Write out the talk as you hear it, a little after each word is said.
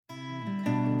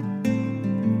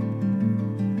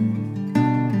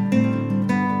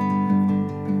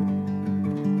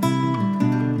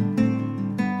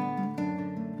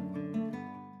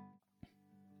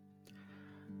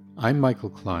I'm Michael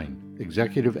Klein,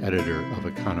 Executive Editor of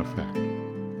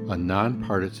Econofact, a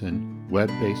nonpartisan,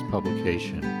 web-based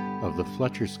publication of the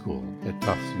Fletcher School at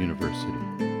Tufts University.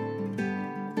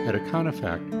 At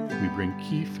Econofact, we bring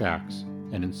key facts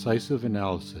and incisive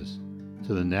analysis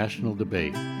to the national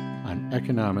debate on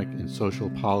economic and social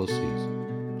policies,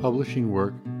 publishing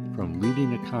work from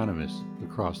leading economists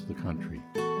across the country.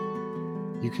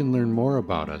 You can learn more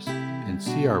about us and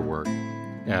see our work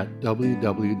at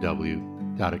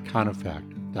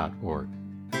www.econofact.org.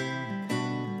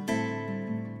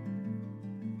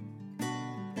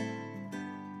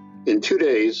 In 2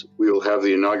 days, we will have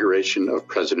the inauguration of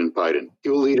President Biden. He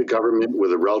will lead a government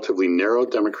with a relatively narrow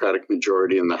Democratic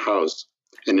majority in the House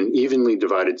and an evenly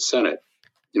divided Senate,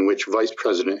 in which Vice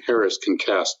President Harris can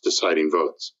cast deciding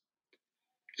votes.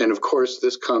 And of course,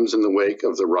 this comes in the wake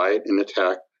of the riot and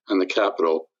attack on the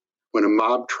Capitol when a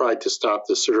mob tried to stop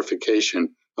the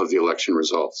certification of the election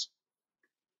results.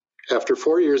 After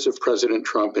 4 years of President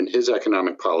Trump and his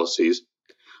economic policies,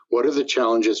 what are the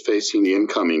challenges facing the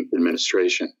incoming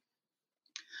administration?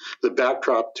 The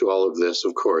backdrop to all of this,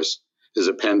 of course, is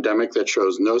a pandemic that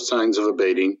shows no signs of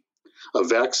abating, a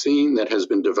vaccine that has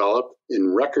been developed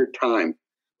in record time,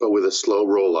 but with a slow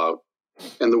rollout,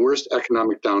 and the worst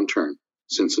economic downturn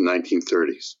since the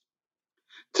 1930s.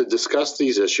 To discuss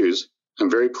these issues, I'm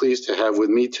very pleased to have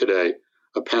with me today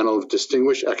a panel of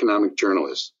distinguished economic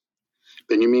journalists: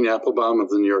 Benjamin Applebaum of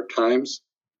the New York Times,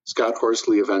 Scott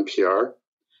Horsley of NPR,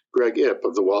 Greg Ip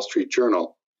of the Wall Street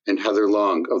Journal, and Heather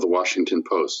Long of the Washington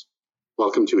Post.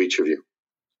 Welcome to each of you.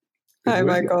 Hi,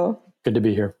 Michael. Good to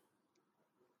be here.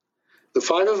 The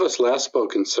five of us last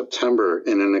spoke in September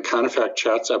in an Econofact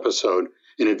Chats episode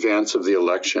in advance of the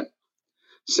election.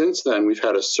 Since then, we've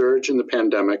had a surge in the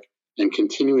pandemic and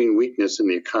continuing weakness in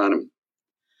the economy.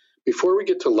 Before we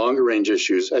get to longer range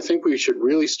issues, I think we should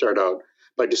really start out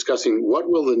by discussing what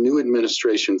will the new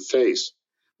administration face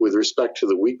with respect to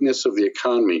the weakness of the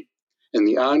economy and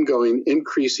the ongoing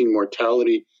increasing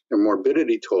mortality and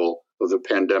morbidity toll of the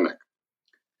pandemic.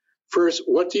 First,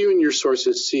 what do you and your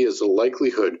sources see as the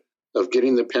likelihood of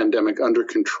getting the pandemic under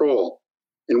control,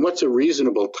 and what's a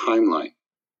reasonable timeline?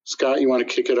 Scott, you want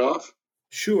to kick it off?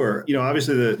 Sure.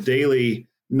 Obviously the daily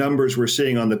numbers we're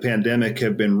seeing on the pandemic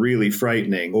have been really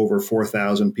frightening. Over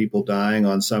 4,000 people dying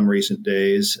on some recent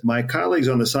days. My colleagues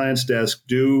on the science desk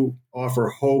do offer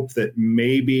hope that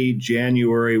maybe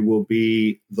January will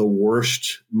be the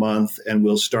worst month and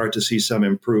we'll start to see some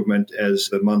improvement as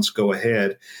the months go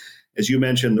ahead. As you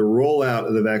mentioned, the rollout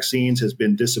of the vaccines has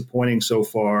been disappointing so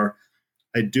far.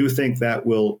 I do think that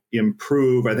will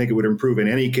improve. I think it would improve in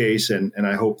any case, and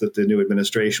I hope that the new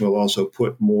administration will also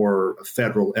put more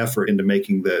federal effort into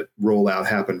making the rollout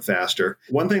happen faster.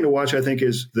 One thing to watch, I think,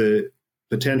 is the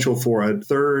potential for a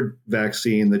third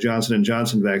vaccine, the Johnson &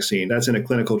 Johnson vaccine. That's in a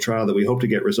clinical trial that we hope to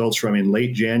get results from in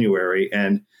late January.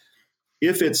 And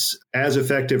if it's as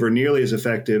effective or nearly as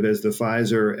effective as the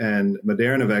Pfizer and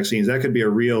Moderna vaccines, that could be a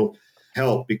real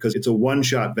help because it's a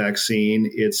one-shot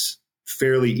vaccine. It's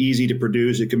fairly easy to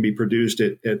produce. It can be produced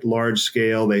at large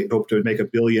scale. They hope to make 1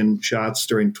 billion shots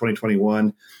during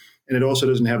 2021. And it also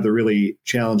doesn't have the really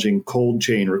challenging cold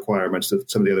chain requirements that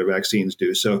some of the other vaccines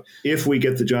do. So if we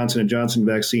get the Johnson & Johnson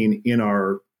vaccine in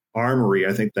our armory,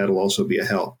 I think that'll also be a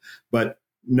help. But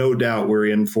no doubt we're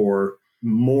in for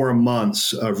more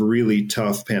months of really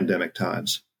tough pandemic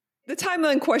times. The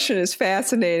timeline question is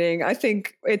fascinating. I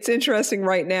think it's interesting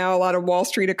right now. A lot of Wall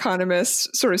Street economists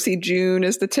sort of see June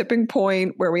as the tipping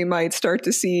point where we might start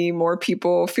to see more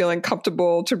people feeling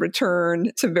comfortable to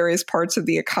return to various parts of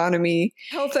the economy.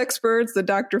 Health experts, the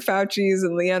Dr. Fauci's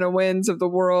and Leana Wynn's of the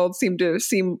world seem to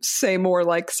say more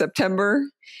like September.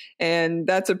 And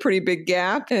that's a pretty big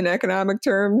gap in economic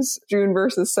terms, June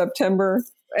versus September.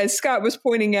 As Scott was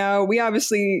pointing out, we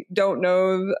obviously don't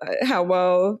know how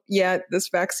well yet this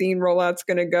vaccine rollout's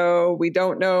going to go. We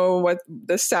don't know what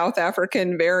the South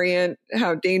African variant,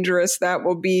 how dangerous that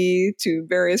will be to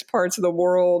various parts of the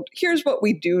world. Here's what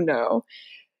we do know.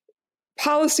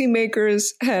 Policymakers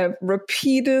have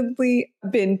repeatedly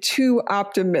been too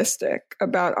optimistic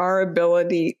about our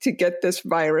ability to get this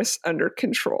virus under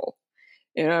control.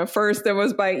 First it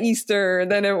was by Easter,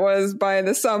 then it was by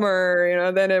the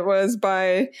summer, then it was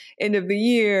by end of the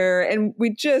year. And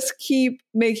we just keep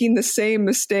making the same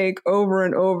mistake over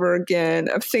and over again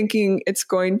of thinking it's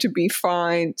going to be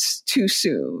fine too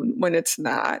soon when it's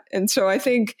not. And so I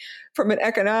think from an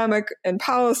economic and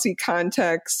policy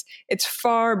context, it's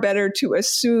far better to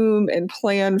assume and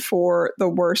plan for the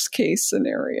worst case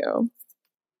scenario.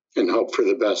 And hope for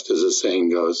the best, as the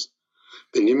saying goes.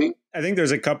 Benjamin? I think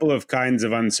there's a couple of kinds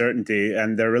of uncertainty,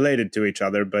 and they're related to each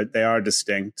other, but they are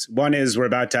distinct. One is we're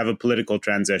about to have a political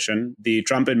transition. The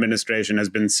Trump administration has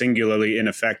been singularly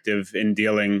ineffective in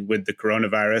dealing with the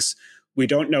coronavirus. We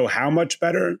don't know how much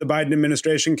better the Biden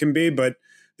administration can be, but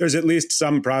there's at least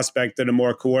some prospect that a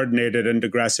more coordinated and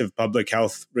aggressive public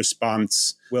health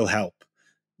response will help.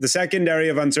 The second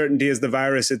area of uncertainty is the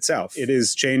virus itself. It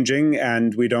is changing,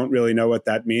 and we don't really know what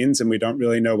that means, and we don't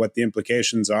really know what the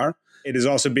implications are. It is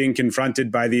also being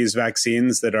confronted by these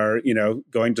vaccines that are,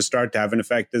 going to start to have an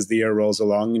effect as the year rolls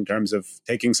along in terms of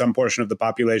taking some portion of the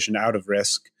population out of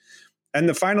risk. And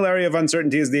the final area of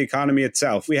uncertainty is the economy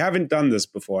itself. We haven't done this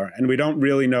before, and we don't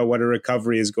really know what a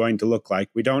recovery is going to look like.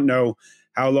 We don't know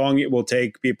how long it will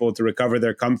take people to recover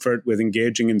their comfort with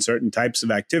engaging in certain types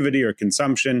of activity or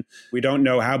consumption. We don't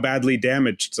know how badly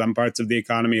damaged some parts of the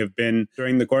economy have been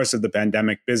during the course of the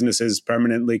pandemic. Businesses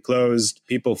permanently closed,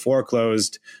 people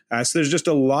foreclosed. So there's just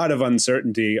a lot of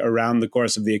uncertainty around the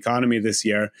course of the economy this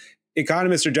year.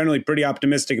 Economists are generally pretty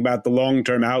optimistic about the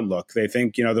long-term outlook. They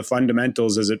think, the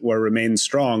fundamentals, as it were, remain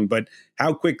strong. But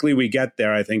how quickly we get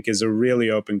there, I think, is a really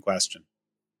open question.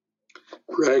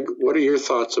 Greg, what are your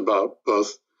thoughts about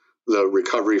both the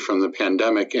recovery from the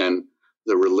pandemic and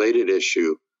the related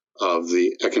issue of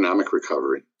the economic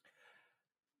recovery?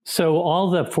 So all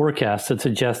the forecasts that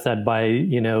suggest that by,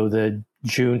 the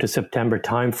June to September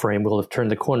timeframe will have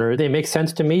turned the corner, they make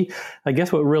sense to me. I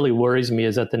guess what really worries me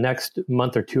is that the next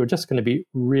month or two are just going to be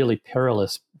really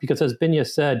perilous because, as Binya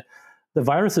said, the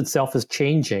virus itself is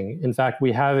changing. In fact,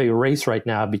 we have a race right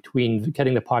now between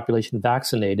getting the population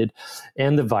vaccinated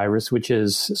and the virus, which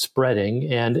is spreading,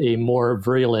 and a more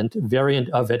virulent variant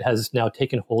of it has now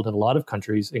taken hold in a lot of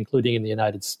countries, including in the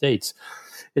United States.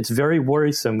 It's very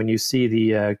worrisome when you see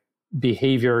the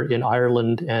behavior in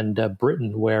Ireland and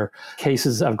Britain, where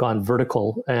cases have gone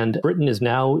vertical. And Britain is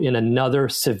now in another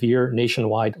severe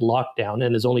nationwide lockdown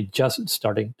and is only just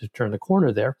starting to turn the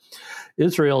corner there.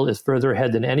 Israel is further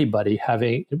ahead than anybody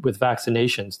with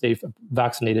vaccinations. They've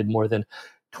vaccinated more than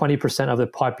 20% of the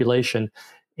population,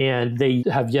 and they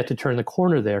have yet to turn the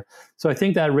corner there. So I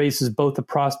think that raises both the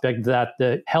prospect that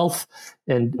the health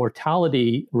and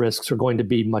mortality risks are going to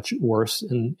be much worse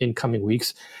in coming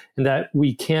weeks, and that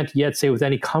we can't yet say with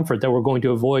any comfort that we're going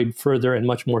to avoid further and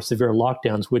much more severe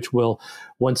lockdowns, which will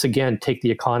once again take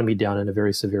the economy down in a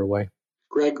very severe way.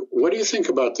 Greg, what do you think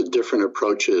about the different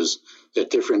approaches that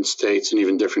different states and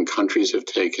even different countries have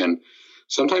taken?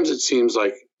 Sometimes it seems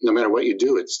like no matter what you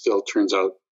do, it still turns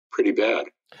out pretty bad.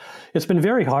 It's been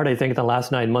very hard, I think, in the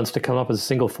last 9 months to come up with a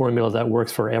single formula that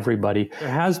works for everybody. There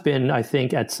has been, I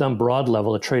think, at some broad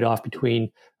level, a trade-off between,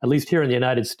 at least here in the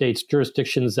United States,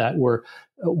 jurisdictions that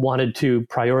wanted to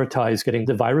prioritize getting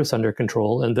the virus under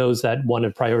control and those that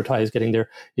wanted to prioritize getting their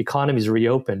economies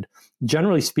reopened.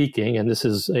 Generally speaking, and this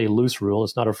is a loose rule,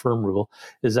 it's not a firm rule,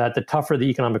 is that the tougher the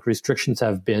economic restrictions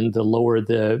have been, the lower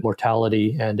the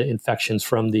mortality and infections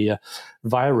from the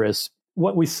virus.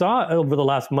 What we saw over the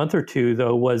last month or two,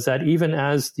 though, was that even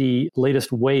as the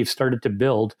latest wave started to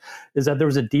build, is that there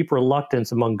was a deep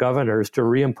reluctance among governors to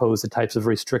reimpose the types of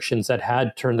restrictions that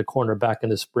had turned the corner back in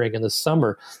the spring and the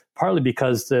summer, partly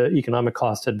because the economic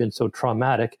costs had been so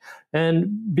traumatic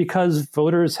and because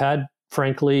voters had,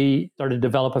 frankly, started to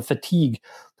develop a fatigue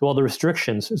to all the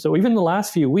restrictions. So even in the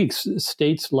last few weeks,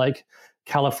 states like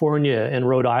California and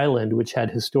Rhode Island, which had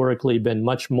historically been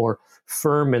much more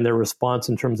firm in their response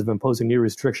in terms of imposing new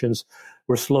restrictions,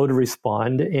 were slow to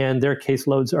respond, and their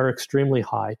caseloads are extremely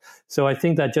high. So I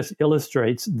think that just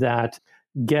illustrates that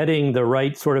getting the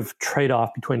right sort of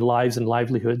trade-off between lives and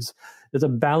livelihoods is a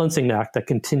balancing act that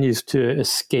continues to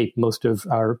escape most of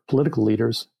our political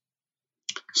leaders.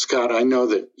 Scott, I know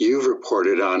that you've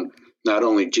reported on not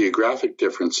only geographic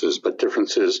differences, but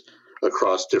differences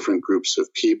across different groups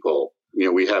of people.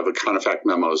 We have Econofact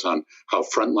memos on how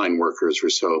frontline workers were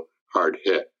so hard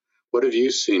hit. What have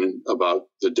you seen about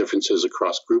the differences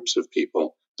across groups of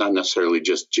people, not necessarily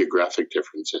just geographic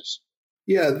differences?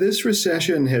 Yeah, this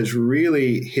recession has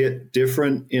really hit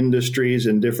different industries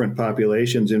and different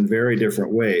populations in very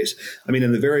different ways. I mean,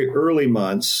 in the very early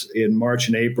months, in March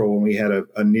and April, when we had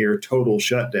a near total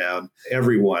shutdown,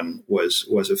 everyone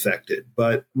was affected.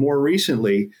 But more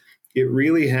recently, it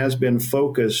really has been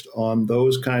focused on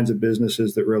those kinds of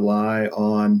businesses that rely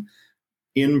on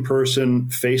in-person,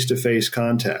 face-to-face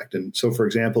contact. And so, for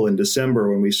example, in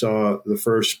December, when we saw the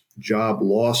first job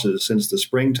losses since the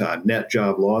springtime, net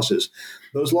job losses,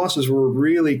 those losses were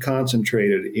really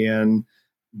concentrated in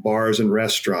bars and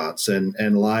restaurants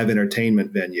and live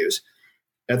entertainment venues.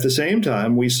 At the same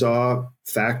time, we saw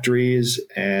factories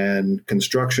and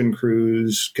construction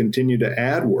crews continue to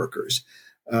add workers.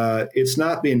 It's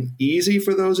not been easy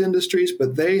for those industries,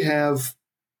 but they have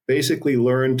basically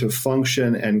learned to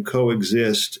function and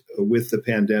coexist with the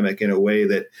pandemic in a way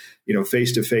that,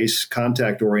 face-to-face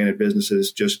contact-oriented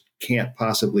businesses just can't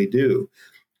possibly do.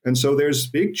 And so there's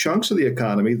big chunks of the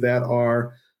economy that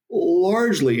are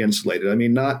largely insulated. I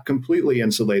mean, not completely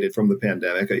insulated from the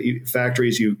pandemic.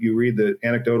 Factories, you read the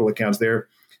anecdotal accounts, they're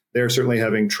certainly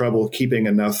having trouble keeping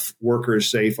enough workers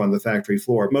safe on the factory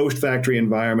floor. Most factory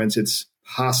environments, it's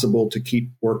possible to keep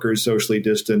workers socially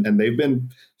distant, and they've been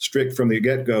strict from the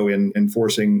get-go in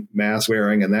enforcing mask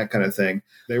wearing and that kind of thing.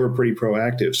 They were pretty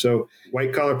proactive. So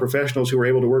white-collar professionals who were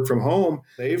able to work from home,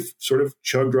 they've sort of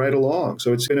chugged right along.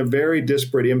 So it's been a very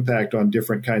disparate impact on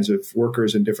different kinds of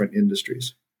workers in different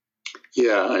industries.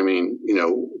 Yeah, I mean,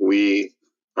 we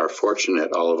are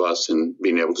fortunate, all of us, in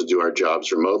being able to do our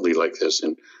jobs remotely like this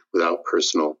and without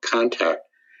personal contact.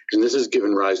 And this has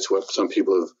given rise to what some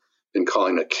people have been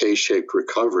calling a K-shaped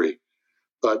recovery.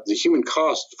 But the human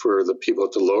cost for the people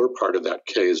at the lower part of that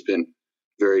K has been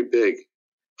very big.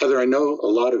 Heather, I know a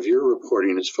lot of your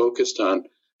reporting is focused on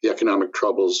the economic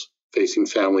troubles facing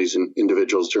families and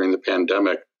individuals during the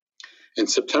pandemic. In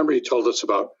September, you told us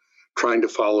about trying to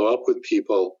follow up with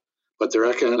people, but their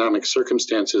economic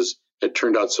circumstances had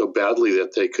turned out so badly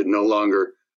that they could no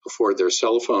longer afford their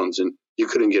cell phones and you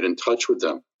couldn't get in touch with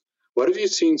them. What have you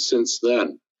seen since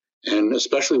then? And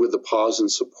especially with the pause in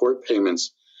support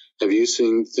payments, have you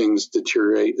seen things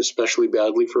deteriorate especially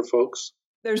badly for folks?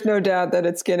 There's no doubt that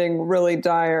it's getting really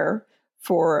dire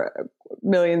for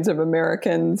millions of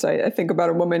Americans. I think about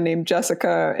a woman named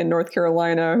Jessica in North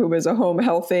Carolina who was a home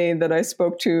health aide that I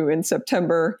spoke to in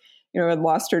September, had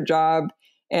lost her job.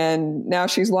 And now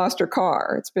she's lost her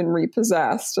car. It's been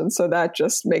repossessed. And so that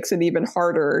just makes it even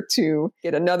harder to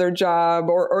get another job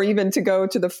or even to go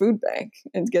to the food bank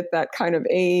and get that kind of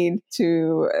aid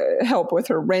to help with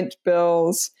her rent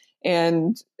bills.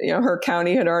 And, her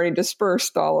county had already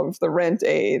dispersed all of the rent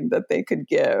aid that they could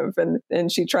give.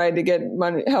 And she tried to get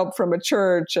help from a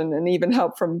church and even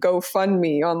help from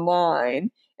GoFundMe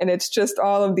online. And it's just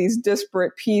all of these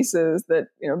disparate pieces that,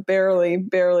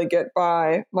 barely get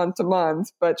by month to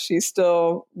month, but she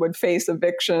still would face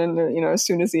eviction, as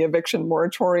soon as the eviction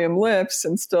moratorium lifts,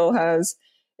 and still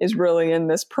is really in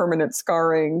this permanent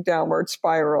scarring downward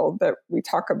spiral that we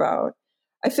talk about.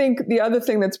 I think the other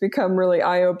thing that's become really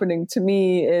eye-opening to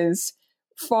me is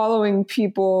following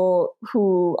people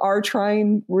who are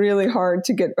trying really hard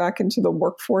to get back into the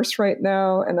workforce right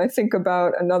now. And I think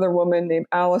about another woman named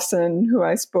Allison, who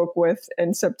I spoke with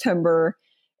in September.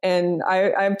 And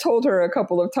I've told her a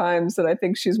couple of times that I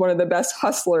think she's one of the best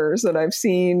hustlers that I've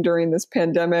seen during this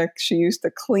pandemic. She used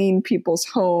to clean people's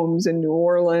homes in New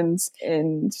Orleans,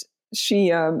 and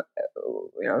she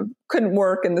couldn't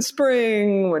work in the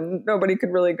spring when nobody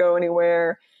could really go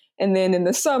anywhere. And then in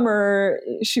the summer,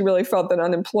 she really felt that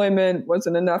unemployment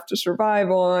wasn't enough to survive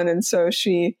on. And so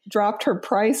she dropped her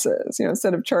prices.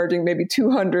 Instead of charging maybe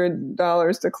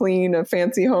 $200 to clean a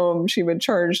fancy home, she would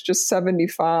charge just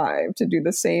 $75 to do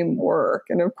the same work.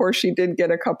 And of course, she did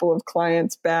get a couple of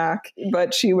clients back,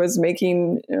 but she was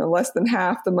making less than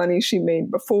half the money she made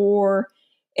before.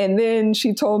 And then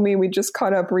she told me, we just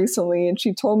caught up recently, and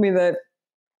she told me that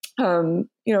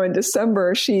in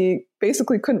December, she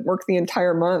basically couldn't work the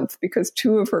entire month because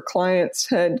 2 of her clients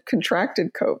had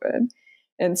contracted COVID.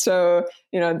 And so,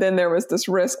 then there was this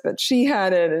risk that she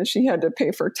had it and she had to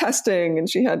pay for testing and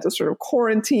she had to sort of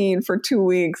quarantine for 2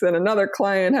 weeks. And another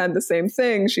client had the same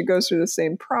thing. She goes through the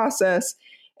same process.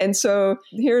 And so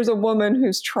here's a woman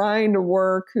who's trying to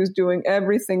work, who's doing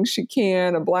everything she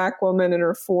can, a Black woman in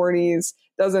her 40s,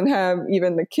 doesn't have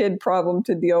even the kid problem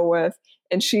to deal with.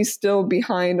 And she's still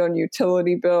behind on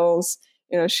utility bills.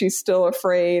 She's still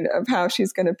afraid of how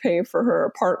she's going to pay for her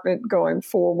apartment going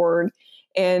forward.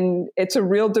 And it's a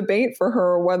real debate for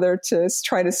her whether to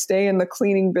try to stay in the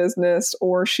cleaning business,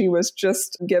 or she was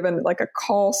just given like a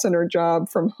call center job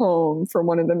from home for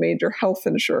one of the major health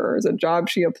insurers, a job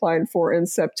she applied for in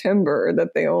September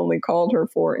that they only called her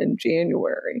for in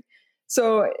January.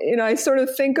 So, I sort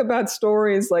of think about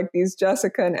stories like these,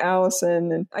 Jessica and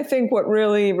Allison, and I think what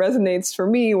really resonates for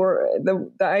me, or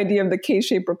the idea of the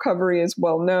K-shaped recovery is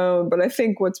well known, but I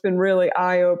think what's been really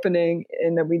eye-opening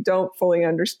and that we don't fully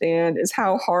understand is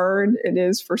how hard it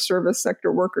is for service sector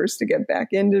workers to get back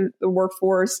into the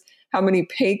workforce, how many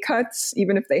pay cuts,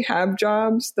 even if they have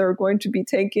jobs, they're going to be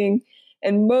taking.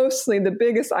 And mostly the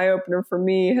biggest eye-opener for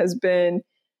me has been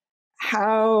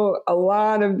how a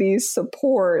lot of these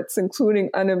supports, including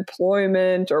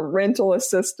unemployment or rental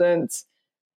assistance,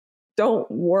 don't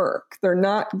work. They're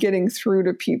not getting through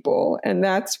to people. And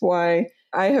that's why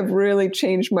I have really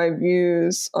changed my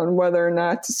views on whether or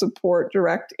not to support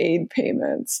direct aid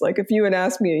payments. Like if you had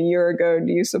asked me a year ago,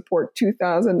 do you support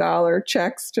 $2,000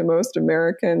 checks to most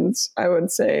Americans? I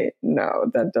would say,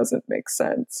 no, that doesn't make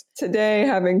sense. Today,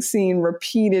 having seen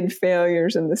repeated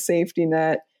failures in the safety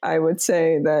net, I would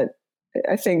say that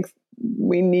I think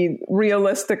we need,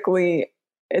 realistically,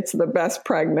 it's the best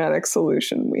pragmatic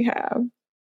solution we have.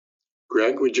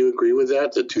 Greg, would you agree with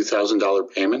that, the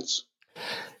 $2,000 payments?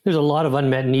 There's a lot of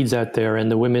unmet needs out there, and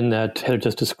the women that Heather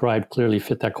just described clearly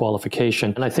fit that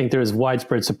qualification. And I think there is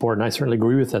widespread support, and I certainly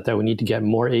agree with that we need to get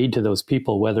more aid to those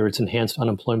people, whether it's enhanced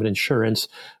unemployment insurance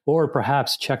or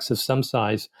perhaps checks of some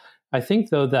size. I think,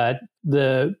 though, that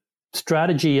the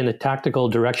strategy and the tactical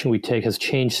direction we take has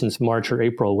changed since March or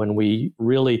April, when we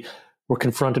really were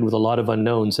confronted with a lot of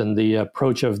unknowns. And the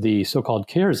approach of the so-called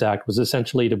CARES Act was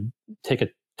essentially to take a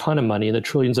ton of money in the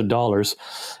trillions of dollars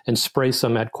and spray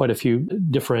some at quite a few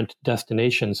different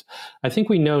destinations. I think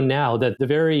we know now that the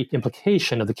very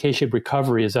implication of the K-shaped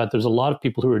recovery is that there's a lot of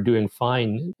people who are doing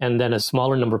fine and then a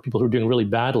smaller number of people who are doing really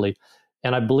badly.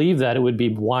 And I believe that it would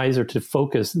be wiser to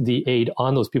focus the aid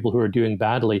on those people who are doing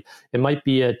badly. It might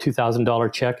be a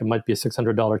 $2,000 check. It might be a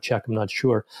 $600 check. I'm not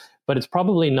sure. But it's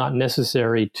probably not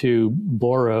necessary to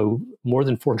borrow more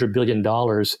than $400 billion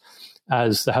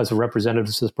as the House of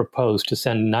Representatives has proposed to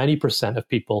send 90% of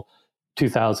people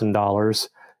 $2,000,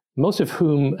 most of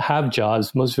whom have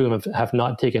jobs, most of whom have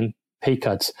not taken pay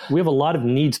cuts. We have a lot of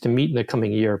needs to meet in the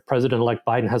coming year. President-elect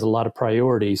Biden has a lot of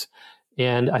priorities.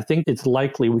 And I think it's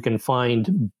likely we can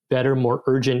find better, more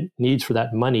urgent needs for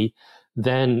that money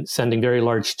than sending very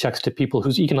large checks to people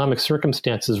whose economic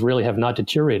circumstances really have not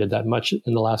deteriorated that much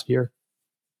in the last year.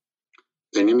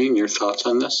 Benjamin, your thoughts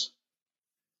on this?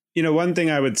 You know, one thing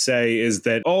I would say is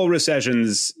that all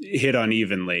recessions hit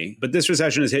unevenly, but this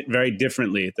recession has hit very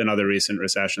differently than other recent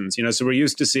recessions. You know, so we're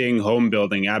used to seeing home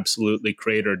building absolutely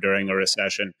crater during a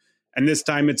recession. And this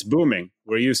time it's booming.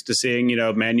 We're used to seeing,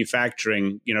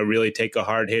 manufacturing, really take a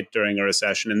hard hit during a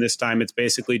recession. And this time it's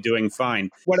basically doing fine.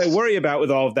 What I worry about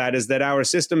with all of that is that our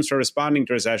systems for responding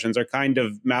to recessions are kind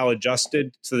of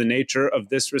maladjusted to the nature of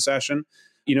this recession.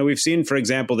 You know, we've seen, for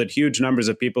example, that huge numbers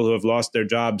of people who have lost their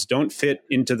jobs don't fit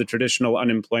into the traditional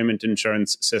unemployment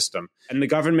insurance system. And the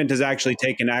government has actually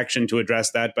taken action to address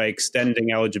that by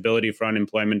extending eligibility for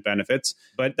unemployment benefits.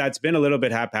 But that's been a little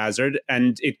bit haphazard,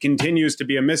 and it continues to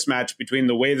be a mismatch between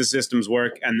the way the systems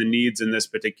work and the needs in this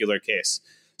particular case.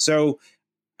 So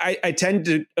I tend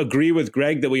to agree with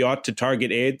Greg that we ought to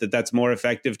target aid, that's more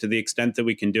effective to the extent that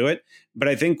we can do it. But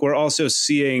I think we're also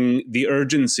seeing the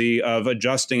urgency of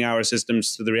adjusting our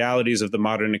systems to the realities of the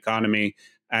modern economy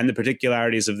and the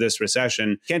particularities of this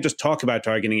recession. We can't just talk about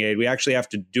targeting aid. We actually have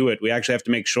to do it. We actually have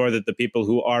to make sure that the people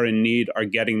who are in need are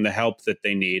getting the help that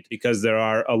they need, because there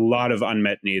are a lot of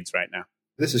unmet needs right now.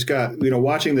 This is Scott.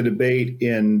 Watching the debate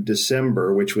in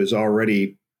December, which was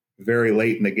already very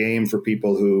late in the game for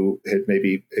people who had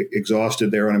maybe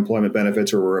exhausted their unemployment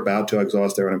benefits or were about to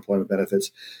exhaust their unemployment benefits.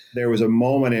 There was a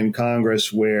moment in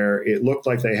Congress where it looked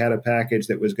like they had a package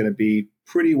that was going to be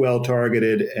pretty well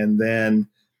targeted, and then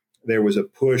there was a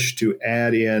push to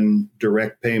add in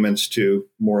direct payments to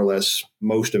more or less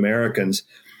most Americans.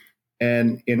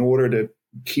 And in order to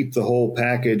keep the whole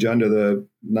package under the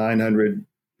 $900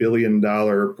 billion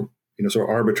sort of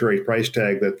arbitrary price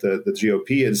tag that the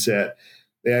GOP had set,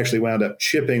 they actually wound up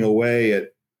chipping away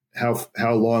at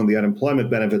how long the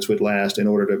unemployment benefits would last in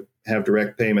order to have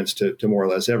direct payments to more or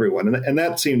less everyone. And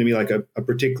that seemed to me like a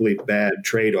particularly bad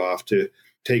trade-off, to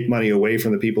take money away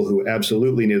from the people who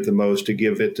absolutely need it the most to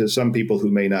give it to some people who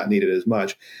may not need it as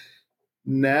much.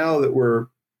 Now that we're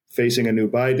facing a new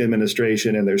Biden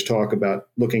administration and there's talk about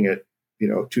looking at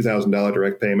 $2,000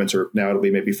 direct payments, or now it'll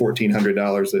be maybe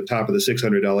 $1,400, the top of the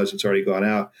 $600 that's already gone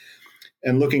out.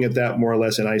 And looking at that more or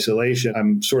less in isolation,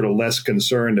 I'm sort of less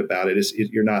concerned about it.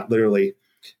 You're not literally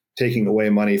taking away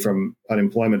money from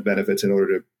unemployment benefits in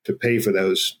order to pay for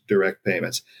those direct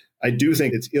payments. I do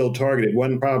think it's ill-targeted.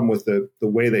 One problem with the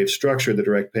way they've structured the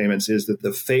direct payments is that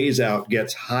the phase-out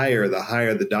gets higher the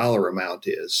higher the dollar amount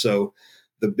is. So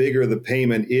the bigger the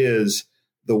payment is,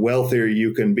 the wealthier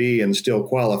you can be and still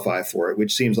qualify for it,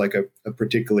 which seems like a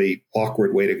particularly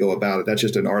awkward way to go about it. That's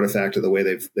just an artifact of the way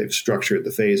they've structured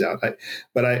the phase out.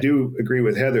 But I do agree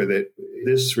with Heather that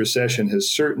this recession has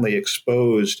certainly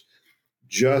exposed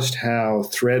just how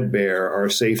threadbare our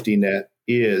safety net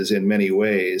is in many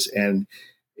ways. And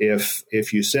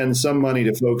if you send some money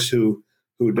to folks who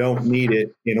don't need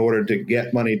it in order to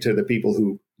get money to the people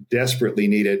who desperately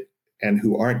need it, and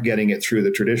who aren't getting it through the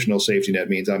traditional safety net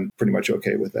means, I'm pretty much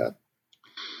okay with that.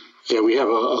 Yeah, we have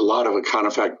a lot of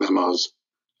Econofact memos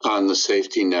on the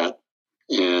safety net.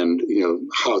 and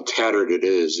how tattered it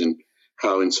is and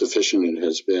how insufficient it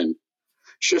has been.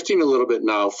 Shifting a little bit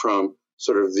now from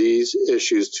sort of these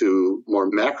issues to more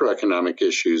macroeconomic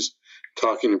issues,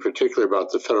 talking in particular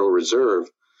about the Federal Reserve,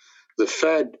 the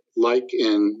Fed, like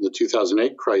in the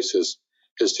 2008 crisis,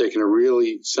 has taken a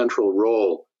really central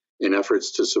role in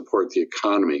efforts to support the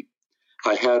economy.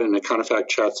 I had an Econofact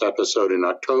Chats episode in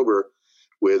October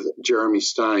with Jeremy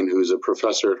Stein, who's a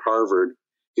professor at Harvard.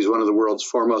 He's one of the world's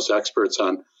foremost experts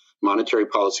on monetary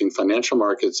policy and financial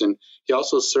markets, and he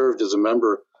also served as a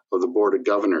member of the Board of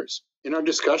Governors. In our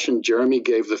discussion, Jeremy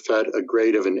gave the Fed a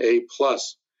grade of an A+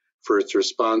 for its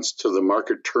response to the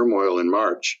market turmoil in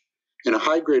March, and a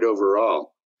high grade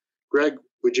overall. Greg,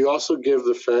 would you also give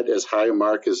the Fed as high a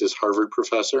mark as this Harvard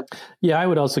professor? Yeah, I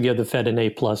would also give the Fed an A+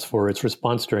 for its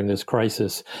response during this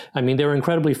crisis. I mean, they were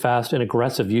incredibly fast and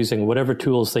aggressive using whatever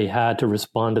tools they had to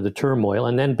respond to the turmoil,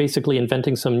 and then basically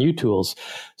inventing some new tools.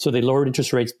 So they lowered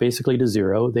interest rates basically to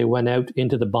zero. They went out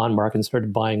into the bond market and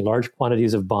started buying large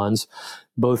quantities of bonds,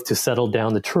 both to settle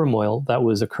down the turmoil that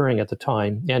was occurring at the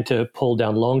time and to pull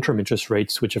down long-term interest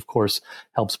rates, which of course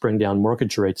helps bring down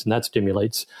mortgage rates, and that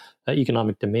stimulates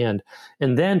economic demand.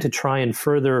 And then to try and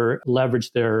further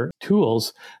leverage their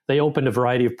tools, they opened a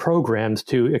variety of programs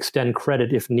to extend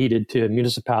credit if needed to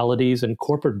municipalities and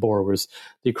corporate borrowers.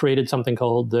 They created something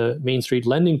called the Main Street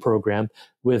Lending Program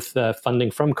with funding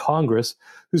from Congress,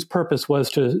 whose purpose was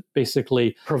to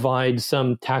basically provide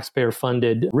some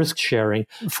taxpayer-funded risk sharing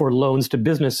for loans to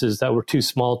businesses that were too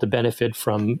small to benefit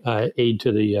from aid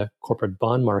to the corporate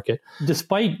bond market.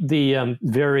 Despite the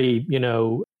very,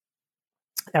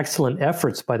 excellent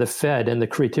efforts by the Fed and the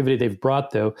creativity they've brought,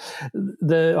 though,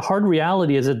 the hard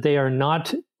reality is that they are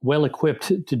not well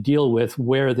equipped to deal with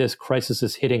where this crisis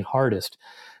is hitting hardest.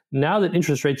 Now that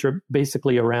interest rates are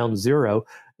basically around zero,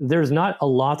 there's not a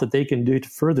lot that they can do to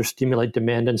further stimulate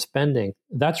demand and spending.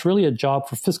 That's really a job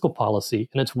for fiscal policy,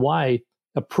 and it's why,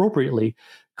 appropriately,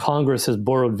 Congress has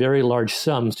borrowed very large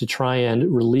sums to try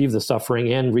and relieve the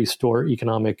suffering and restore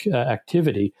economic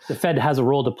activity. The Fed has a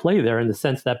role to play there in the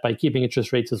sense that by keeping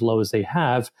interest rates as low as they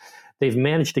have, they've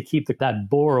managed to keep that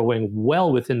borrowing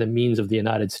well within the means of the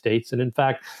United States. And in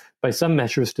fact, by some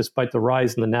measures, despite the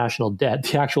rise in the national debt,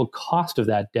 the actual cost of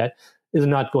that debt is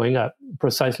not going up,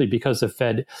 precisely because the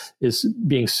Fed is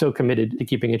being so committed to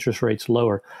keeping interest rates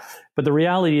lower. But the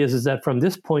reality is that from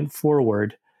this point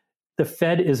forward, the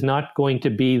Fed is not going to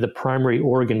be the primary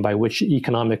organ by which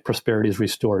economic prosperity is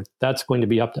restored. That's going to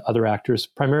be up to other actors,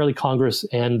 primarily Congress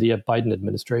and the Biden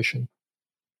administration.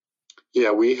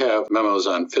 Yeah, we have memos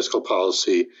on fiscal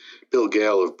policy. Bill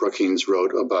Gale of Brookings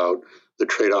wrote about the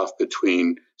trade-off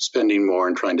between spending more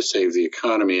and trying to save the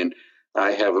economy. And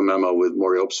I have a memo with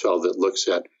Maury Opsfeld that looks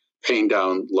at paying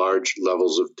down large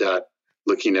levels of debt,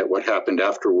 looking at what happened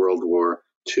after World War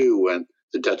II when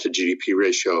the debt to GDP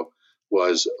ratio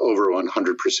was over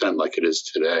 100% like it is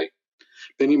today.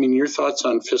 Benjamin, your thoughts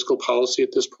on fiscal policy at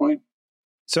this point?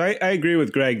 So I agree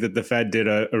with Greg that the Fed did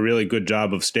a really good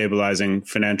job of stabilizing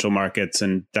financial markets,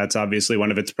 and that's obviously one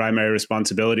of its primary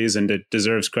responsibilities, and it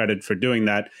deserves credit for doing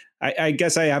that. I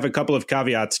guess I have a couple of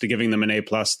caveats to giving them an A+,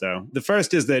 though. The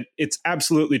first is that it's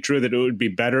absolutely true that it would be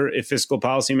better if fiscal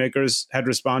policymakers had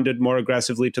responded more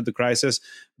aggressively to the crisis.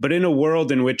 But in a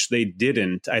world in which they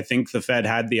didn't, I think the Fed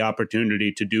had the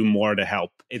opportunity to do more to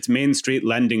help. Its Main Street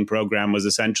Lending Program was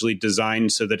essentially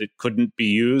designed so that it couldn't be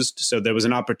used. So there was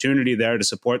an opportunity there to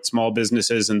support small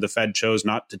businesses, and the Fed chose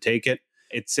not to take it.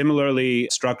 It similarly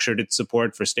structured its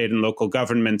support for state and local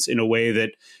governments in a way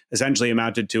that essentially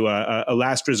amounted to a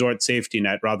last resort safety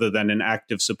net rather than an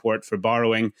active support for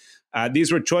borrowing.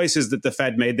 These were choices that the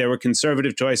Fed made. They were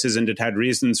conservative choices, and it had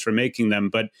reasons for making them.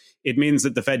 But it means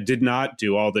that the Fed did not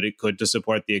do all that it could to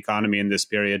support the economy in this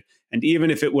period. And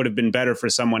even if it would have been better for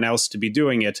someone else to be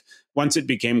doing it, once it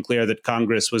became clear that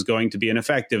Congress was going to be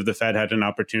ineffective, the Fed had an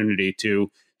opportunity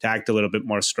to act a little bit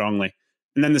more strongly.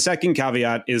 And then the second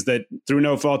caveat is that through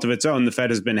no fault of its own, the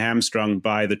Fed has been hamstrung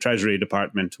by the Treasury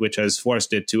Department, which has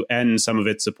forced it to end some of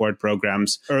its support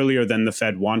programs earlier than the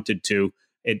Fed wanted to.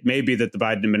 It may be that the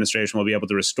Biden administration will be able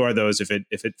to restore those if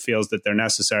it feels that they're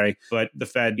necessary. But the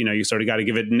Fed, you sort of got to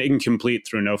give it an incomplete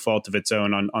through no fault of its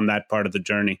own on that part of the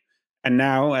journey. And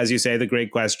now, as you say, the great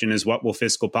question is, what will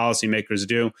fiscal policymakers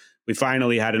do? We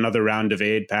finally had another round of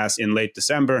aid pass in late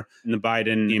December, and the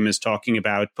Biden team is talking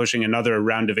about pushing another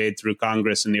round of aid through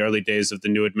Congress in the early days of the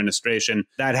new administration.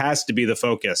 That has to be the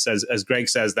focus. As Greg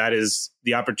says, that is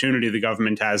the opportunity the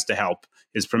government has to help,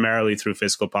 is primarily through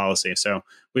fiscal policy. So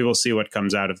we will see what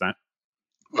comes out of that.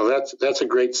 Well, that's a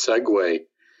great segue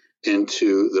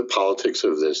into the politics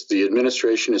of this. The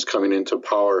administration is coming into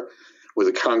power with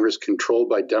a Congress controlled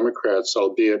by Democrats,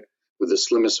 albeit with the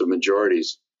slimmest of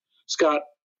majorities. Scott,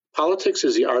 politics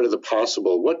is the art of the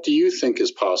possible. What do you think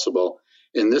is possible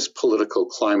in this political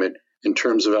climate in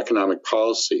terms of economic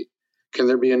policy? Can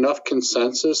there be enough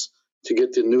consensus to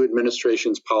get the new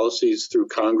administration's policies through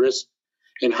Congress?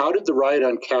 And how did the riot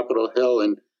on Capitol Hill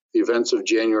and the events of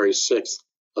January 6th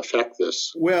affect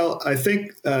this? Well, I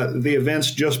think the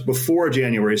events just before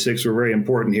January 6th were very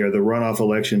important here. The runoff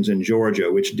elections in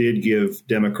Georgia, which did give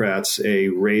Democrats a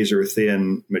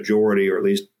razor-thin majority, or at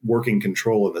least working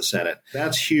control of the Senate.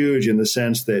 That's huge in the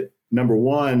sense that, number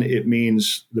one, it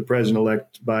means the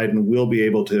president-elect Biden will be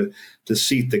able to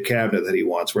seat the cabinet that he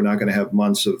wants. We're not going to have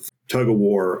months of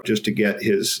tug-of-war just to get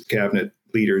his cabinet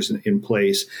leaders in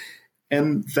place.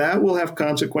 And that will have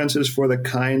consequences for the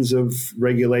kinds of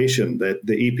regulation that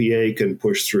the EPA can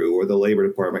push through or the Labor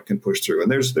Department can push through.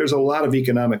 And there's a lot of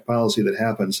economic policy that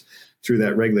happens through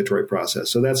that regulatory process.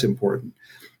 So that's important.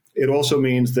 It also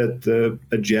means that the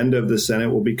agenda of the Senate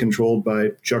will be controlled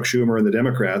by Chuck Schumer and the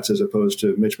Democrats as opposed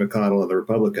to Mitch McConnell and the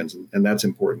Republicans. And that's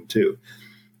important, too.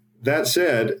 That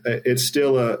said, it's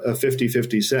still a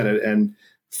 50-50 Senate. And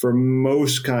for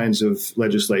most kinds of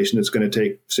legislation, it's going to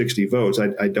take 60 votes.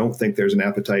 I don't think there's an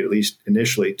appetite, at least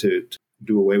initially, to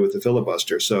do away with the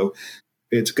filibuster. So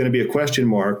it's going to be a question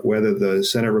mark whether the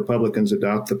Senate Republicans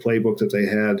adopt the playbook that they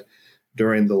had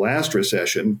during the last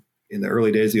recession in the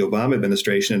early days of the Obama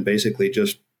administration and basically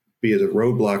just be as a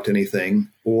roadblock to anything,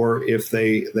 or if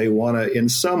they want to, in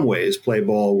some ways, play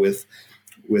ball with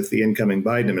the incoming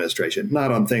Biden administration,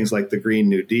 not on things like the Green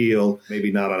New Deal,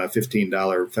 maybe not on a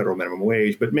 $15 federal minimum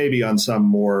wage, but maybe on some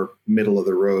more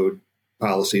middle-of-the-road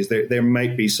policies. There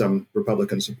might be some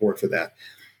Republican support for that.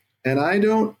 And I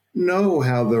don't know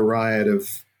how the riot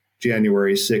of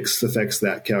January 6th affects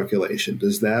that calculation.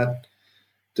 Does that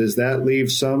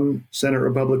leave some Senate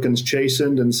Republicans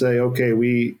chastened and say, okay,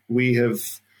 we have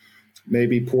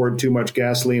maybe poured too much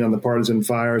gasoline on the partisan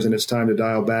fires and it's time to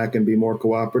dial back and be more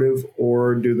cooperative?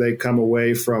 Or do they come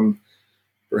away from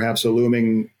perhaps a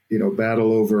looming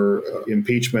battle over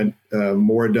impeachment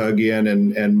more dug in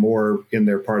and more in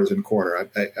their partisan corner?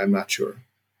 I'm not sure.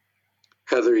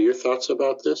 Heather, your thoughts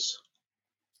about this?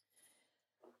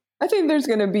 I think there's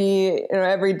going to be,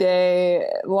 every day,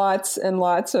 lots and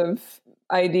lots of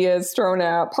ideas thrown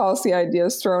out, policy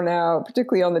ideas thrown out,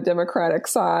 particularly on the Democratic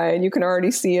side. You can already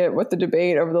see it with the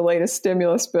debate over the latest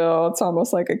stimulus bill. It's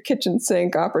almost like a kitchen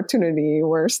sink opportunity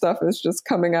where stuff is just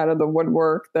coming out of the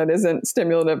woodwork that isn't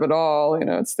stimulative at all.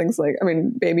 It's things like,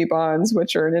 baby bonds,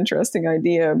 which are an interesting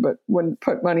idea, but wouldn't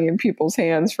put money in people's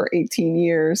hands for 18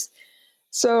 years.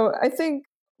 So I think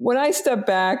when I step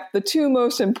back, the two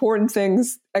most important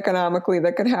things economically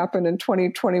that could happen in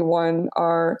 2021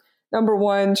 are, number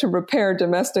one, to repair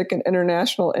domestic and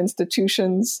international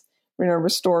institutions,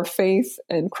 restore faith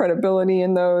and credibility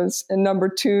in those. And number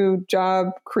two, job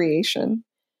creation.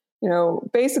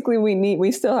 Basically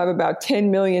we still have about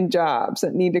 10 million jobs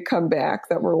that need to come back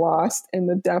that were lost in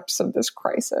the depths of this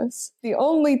crisis. The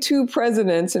only two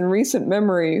presidents in recent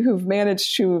memory who've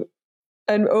managed to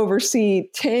oversee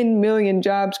 10 million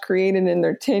jobs created in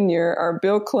their tenure are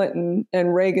Bill Clinton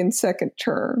and Reagan's second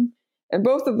term. And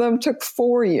both of them took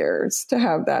 4 years to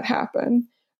have that happen.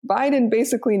 Biden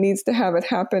basically needs to have it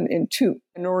happen in 2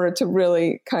 in order to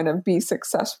really kind of be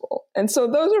successful. And so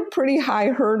those are pretty high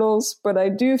hurdles, but I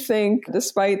do think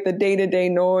despite the day-to-day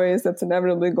noise that's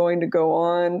inevitably going to go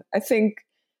on, I think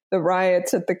the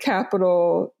riots at the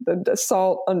Capitol, the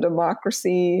assault on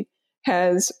democracy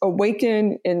has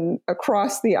awakened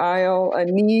across the aisle a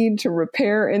need to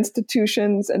repair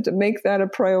institutions and to make that a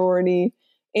priority,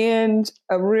 and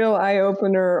a real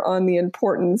eye-opener on the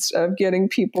importance of getting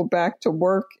people back to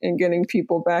work and getting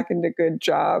people back into good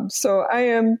jobs. So I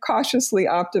am cautiously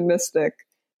optimistic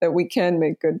that we can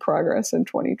make good progress in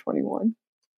 2021.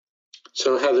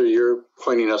 So Heather, you're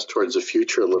pointing us towards the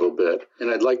future a little bit,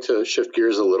 and I'd like to shift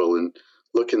gears a little and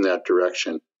look in that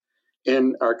direction.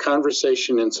 In our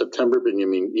conversation in September,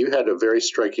 Benjamin, you had a very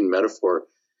striking metaphor.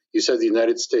 You said the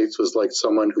United States was like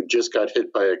someone who just got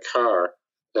hit by a car.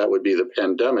 That would be the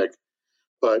pandemic,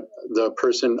 but the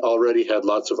person already had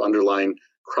lots of underlying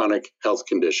chronic health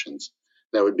conditions.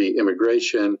 That would be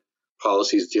immigration,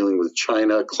 policies dealing with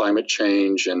China, climate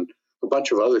change, and a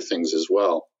bunch of other things as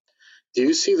well. Do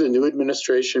you see the new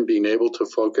administration being able to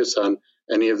focus on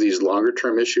any of these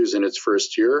longer-term issues in its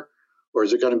first year, or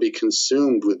is it going to be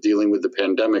consumed with dealing with the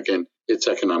pandemic and its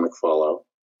economic fallout?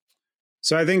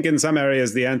 So I think in some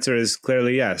areas, the answer is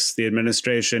clearly yes. The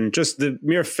administration, just the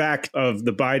mere fact of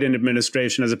the Biden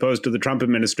administration as opposed to the Trump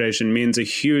administration, means a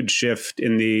huge shift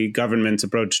in the government's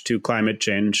approach to climate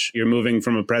change. You're moving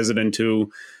from a president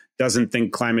who doesn't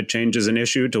think climate change is an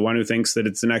issue to one who thinks that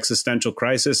it's an existential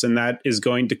crisis. And that is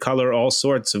going to color all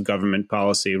sorts of government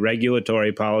policy.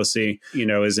 Regulatory policy,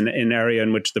 is an area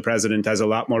in which the president has a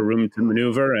lot more room to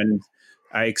maneuver. And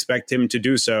I expect him to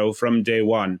do so from day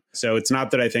one. So it's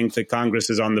not that I think that Congress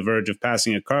is on the verge of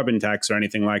passing a carbon tax or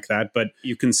anything like that, but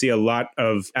you can see a lot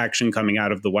of action coming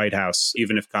out of the White House,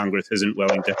 even if Congress isn't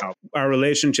willing to help. Our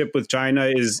relationship with China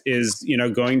is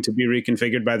going to be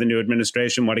reconfigured by the new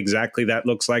administration. What exactly that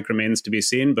looks like remains to be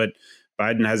seen, but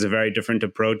Biden has a very different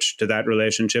approach to that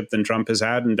relationship than Trump has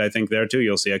had. And I think there, too,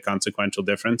 you'll see a consequential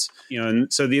difference.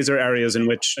 And so these are areas in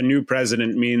which a new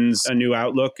president means a new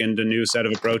outlook and a new set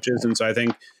of approaches. And so I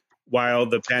think while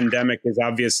the pandemic is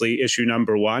obviously issue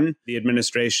number one, the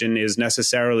administration is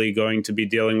necessarily going to be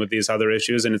dealing with these other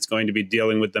issues, and it's going to be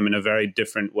dealing with them in a very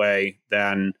different way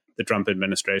than the Trump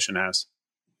administration has.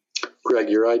 Greg,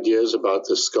 your ideas about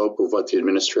the scope of what the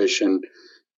administration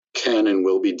can and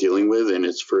will be dealing with in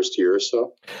its first year or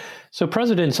so? So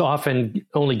presidents often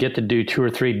only get to do 2 or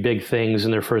 3 big things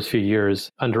in their first few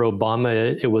years. Under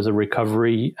Obama, it was a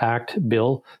Recovery Act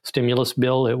bill, stimulus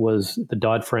bill. It was the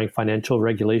Dodd-Frank financial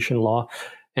regulation law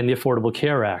and the Affordable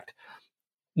Care Act.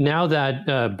 Now that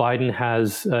Biden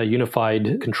has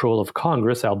unified control of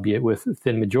Congress, albeit with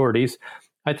thin majorities,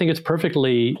 I think it's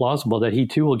perfectly plausible that he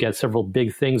too will get several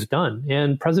big things done.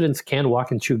 And presidents can walk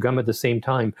and chew gum at the same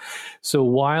time. So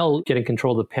while getting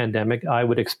control of the pandemic, I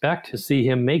would expect to see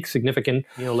him make significant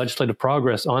legislative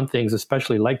progress on things,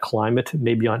 especially like climate,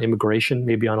 maybe on immigration,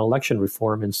 maybe on election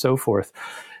reform and so forth.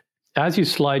 As you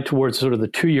slide towards sort of the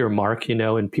 2-year mark,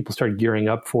 and people start gearing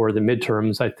up for the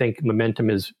midterms, I think momentum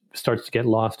starts to get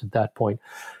lost at that point.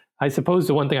 I suppose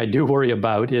the one thing I do worry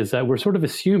about is that we're sort of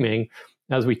assuming,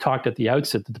 as we talked at the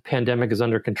outset, that the pandemic is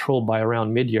under control by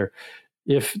around mid-year.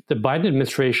 If the Biden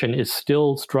administration is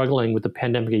still struggling with the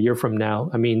pandemic a year from now,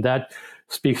 that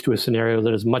speaks to a scenario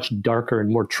that is much darker and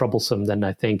more troublesome than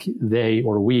I think they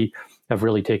or we have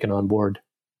really taken on board.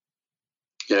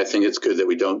 Yeah, I think it's good that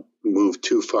we don't move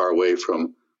too far away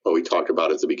from what we talked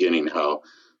about at the beginning, how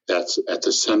that's at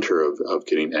the center of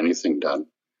getting anything done.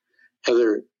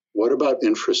 Heather, what about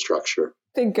infrastructure?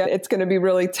 I think it's going to be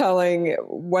really telling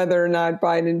whether or not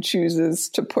Biden chooses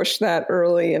to push that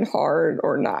early and hard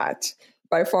or not.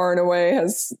 By far and away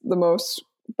has the most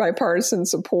bipartisan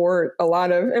support.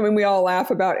 We all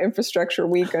laugh about Infrastructure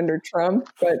Week under Trump,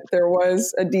 but there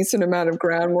was a decent amount of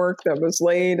groundwork that was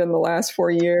laid in the last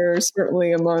 4 years,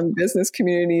 certainly among business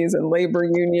communities and labor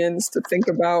unions, to think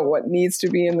about what needs to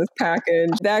be in this package.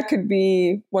 That could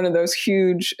be one of those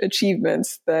huge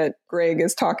achievements that Greg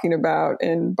is talking about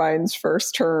in Biden's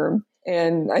first term.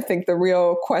 And I think the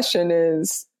real question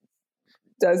is,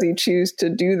 does he choose to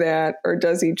do that, or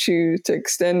does he choose to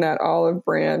extend that olive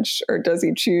branch, or does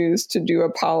he choose to do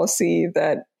a policy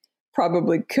that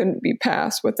probably couldn't be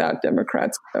passed without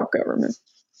Democrats of government?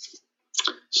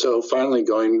 So finally,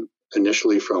 going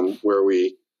initially from where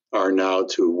we are now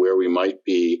to where we might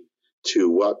be to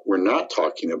what we're not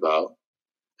talking about,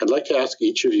 I'd like to ask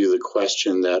each of you the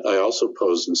question that I also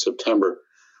posed in September.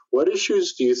 What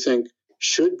issues do you think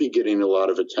should be getting a lot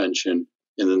of attention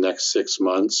in the next 6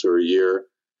 months or a year,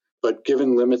 but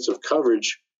given limits of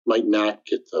coverage, might not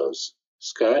get those?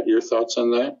 Scott, your thoughts on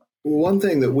that? One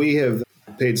thing that we have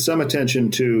paid some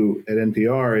attention to at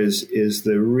NPR is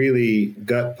the really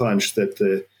gut punch that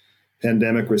the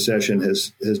pandemic recession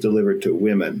has delivered to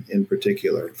women in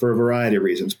particular, for a variety of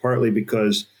reasons, partly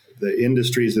because the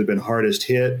industries that have been hardest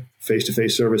hit,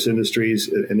 face-to-face service industries,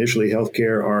 initially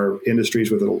healthcare, are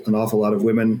industries with an awful lot of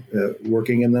women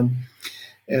working in them.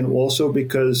 And also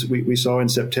because we saw in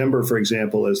September, for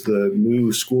example, as the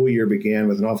new school year began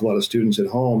with an awful lot of students at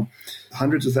home,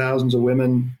 hundreds of thousands of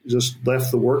women just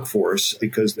left the workforce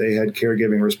because they had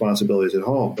caregiving responsibilities at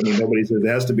home. Nobody says it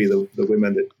has to be the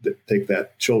women that take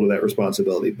shoulder that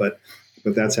responsibility, but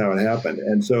that's how it happened.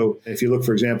 And so if you look,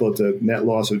 for example, at the net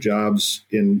loss of jobs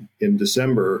in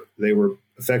December, they were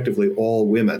effectively all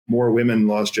women. More women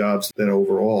lost jobs than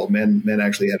overall. Men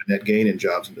actually had a net gain in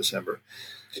jobs in December.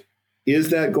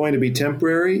 Is that going to be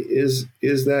temporary? Is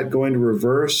that going to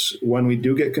reverse when we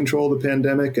do get control of the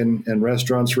pandemic and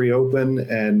restaurants reopen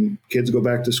and kids go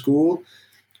back to school?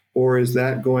 Or is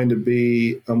that going to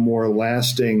be a more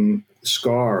lasting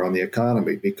scar on the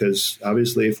economy? Because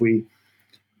obviously if we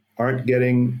aren't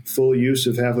getting full use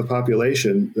of half the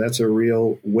population, that's a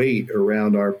real weight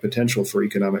around our potential for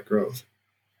economic growth.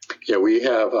 Yeah, we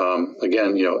have,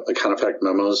 again, Econofact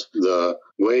memos, the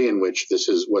way in which this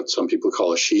is what some people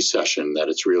call a she-cession, that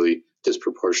it's really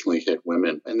disproportionately hit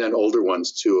women. And then older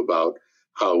ones, too, about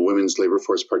how women's labor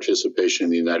force participation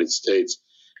in the United States,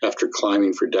 after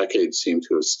climbing for decades, seemed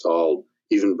to have stalled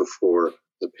even before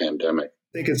the pandemic.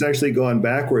 I think it's actually gone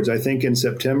backwards. I think in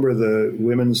September, the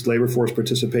women's labor force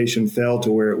participation fell to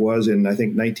where it was in, I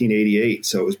think, 1988.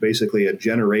 So it was basically a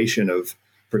generation of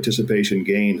participation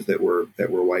gains that were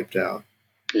wiped out.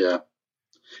 Yeah.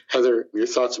 Heather, your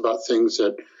thoughts about things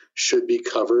that should be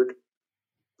covered,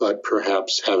 but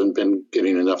perhaps haven't been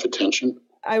getting enough attention?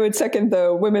 I would second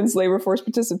the women's labor force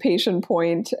participation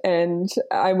point, and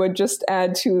I would just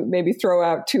add to maybe throw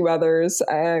out two others.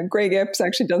 Greg Ipps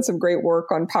actually done some great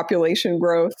work on population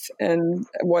growth and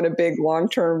what a big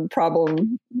long-term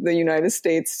problem the United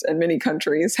States and many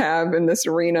countries have in this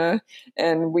arena,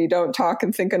 and we don't talk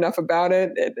and think enough about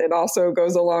it. It also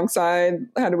goes alongside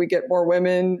how do we get more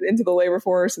women into the labor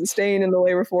force and staying in the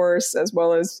labor force, as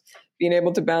well as being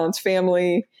able to balance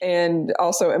family and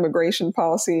also immigration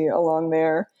policy along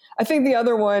there. I think the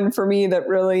other one for me that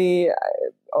really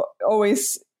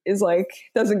always is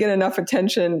doesn't get enough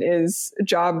attention is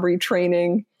job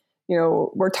retraining. You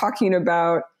know, we're talking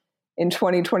about in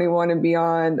 2021 and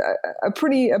beyond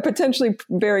a potentially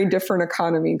very different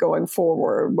economy going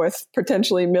forward, with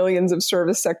potentially millions of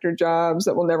service sector jobs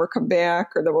that will never come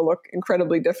back or that will look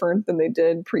incredibly different than they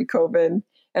did pre-COVID.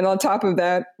 And on top of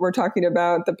that, we're talking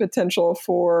about the potential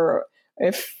for,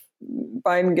 if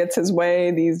Biden gets his way,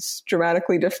 these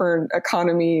dramatically different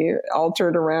economy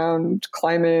altered around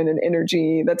climate and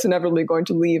energy that's inevitably going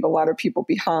to leave a lot of people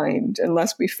behind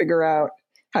unless we figure out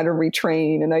how to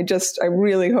retrain. And I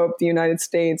really hope the United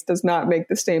States does not make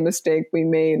the same mistake we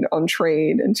made on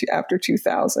trade after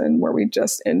 2000, where we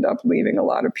just end up leaving a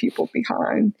lot of people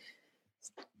behind.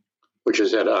 Which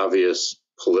has had obvious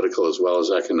political as well as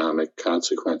economic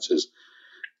consequences.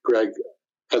 Greg,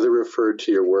 Heather referred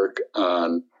to your work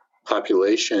on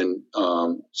population.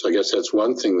 So I guess that's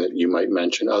one thing that you might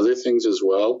mention. Other things as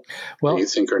well that you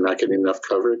think are not getting enough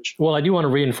coverage? Well, I do want to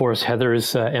reinforce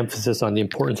Heather's emphasis on the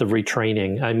importance of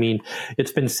retraining. I mean,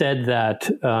 it's been said that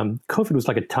COVID was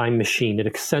like a time machine. It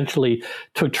essentially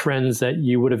took trends that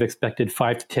you would have expected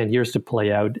 5 to 10 years to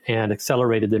play out and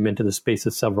accelerated them into the space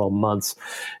of several months.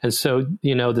 And so,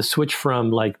 you know, the switch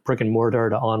from like brick and mortar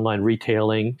to online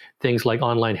retailing, things like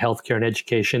online healthcare and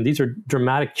education, these are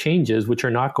dramatic changes which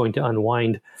are not going to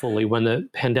unwind fully when the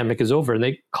pandemic is over. And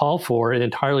they call for an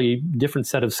entirely different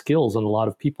set of skills in a lot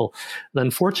of people. And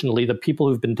unfortunately, the people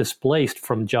who've been displaced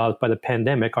from jobs by the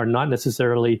pandemic are not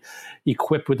necessarily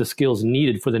equipped with the skills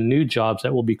needed for the new jobs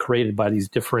that will be created by these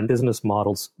different business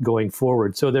models going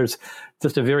forward. So there's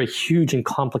just a very huge and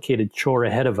complicated chore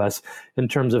ahead of us in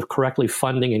terms of correctly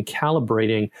funding and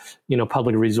calibrating, you know,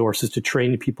 public resources to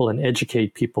train people and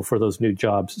educate people for those new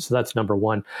jobs. So that's number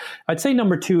one. I'd say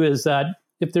number two is that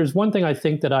if there's one thing I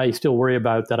think that I still worry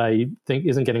about that I think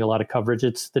isn't getting a lot of coverage,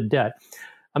 it's the debt.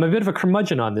 I'm a bit of a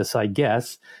curmudgeon on this, I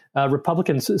guess.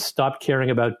 Republicans stopped caring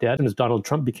about debt as Donald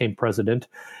Trump became president.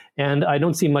 And I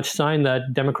don't see much sign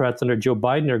that Democrats under Joe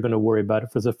Biden are going to worry about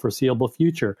it for the foreseeable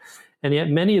future. And yet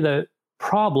many of the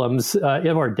problems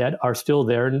of our debt are still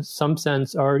there, in some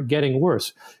sense are getting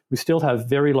worse. We still have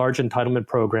very large entitlement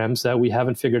programs that we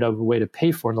haven't figured out a way to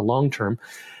pay for in the long term.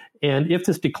 And if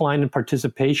this decline in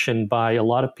participation by a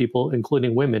lot of people,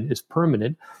 including women, is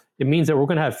permanent, it means that we're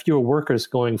going to have fewer workers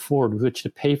going forward with which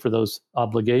to pay for those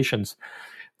obligations.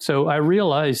 So I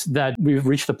realize that we've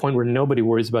reached the point where nobody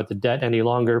worries about the debt any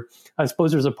longer. I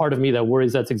suppose there's a part of me that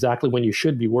worries that's exactly when you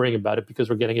should be worrying about it because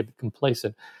we're getting a bit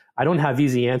complacent. I don't have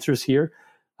easy answers here.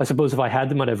 I suppose if I had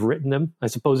them, I'd have written them. I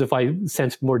suppose if I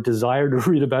sensed more desire to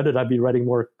read about it, I'd be writing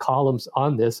more columns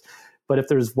on this. But if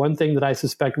there's one thing that I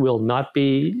suspect we'll not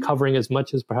be covering as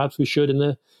much as perhaps we should in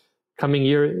the coming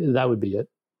year, that would be it.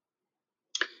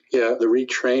 Yeah, the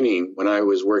retraining, when I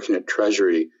was working at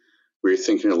Treasury, we were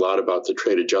thinking a lot about the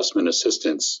trade adjustment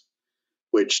assistance,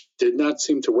 which did not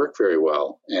seem to work very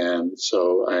well. And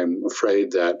so I'm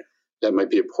afraid that that might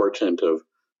be a portent of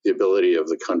the ability of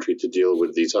the country to deal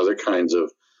with these other kinds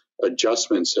of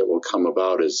adjustments that will come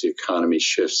about as the economy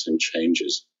shifts and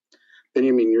changes.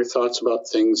 Benjamin, your thoughts about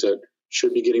things that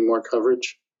should be getting more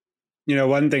coverage? You know,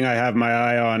 one thing I have my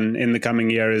eye on in the coming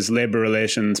year is labor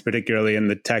relations, particularly in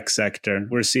the tech sector.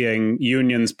 We're seeing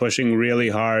unions pushing really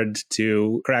hard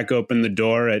to crack open the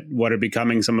door at what are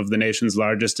becoming some of the nation's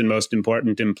largest and most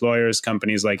important employers,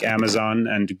 companies like Amazon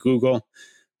and Google.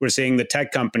 We're seeing the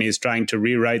tech companies trying to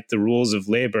rewrite the rules of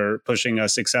labor, pushing a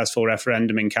successful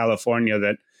referendum in California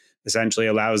that essentially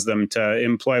allows them to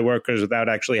employ workers without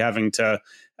actually having to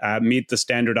meet the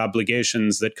standard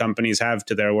obligations that companies have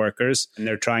to their workers. And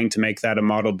they're trying to make that a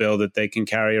model bill that they can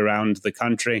carry around the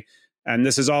country. And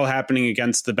this is all happening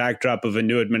against the backdrop of a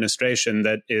new administration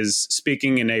that is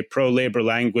speaking in a pro-labor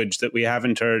language that we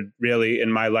haven't heard really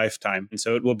in my lifetime. And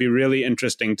so it will be really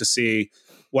interesting to see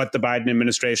what the Biden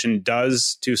administration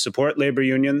does to support labor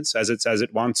unions, as it says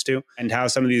it wants to, and how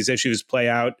some of these issues play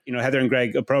out. Heather and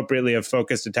Greg appropriately have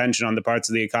focused attention on the parts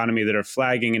of the economy that are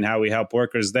flagging and how we help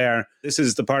workers there. This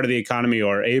is the part of the economy,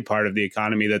 or a part of the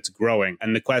economy, that's growing.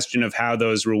 And the question of how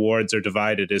those rewards are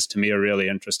divided is, to me, a really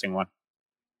interesting one.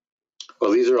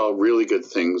 Well, these are all really good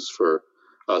things for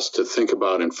us to think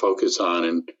about and focus on.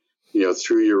 And,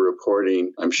 through your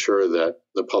reporting, I'm sure that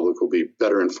the public will be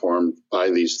better informed by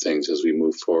these things as we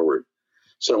move forward.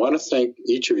 So I want to thank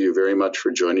each of you very much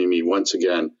for joining me once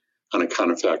again on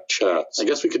Econofact Chats. I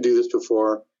guess we could do this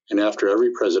before and after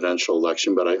every presidential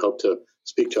election, but I hope to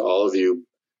speak to all of you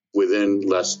within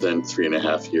less than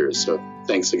 3.5 years. So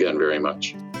thanks again very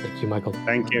much. Thank you, Michael.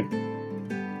 Thank you.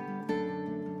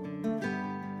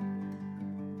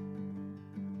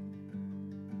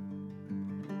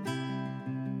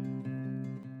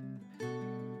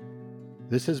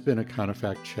 This has been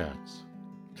Econofact Chats.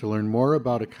 To learn more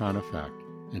about Econofact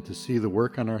and to see the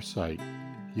work on our site,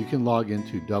 you can log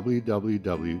into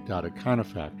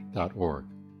www.econofact.org.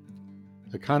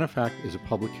 Econofact is a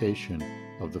publication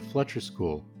of the Fletcher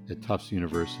School at Tufts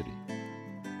University.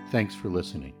 Thanks for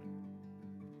listening.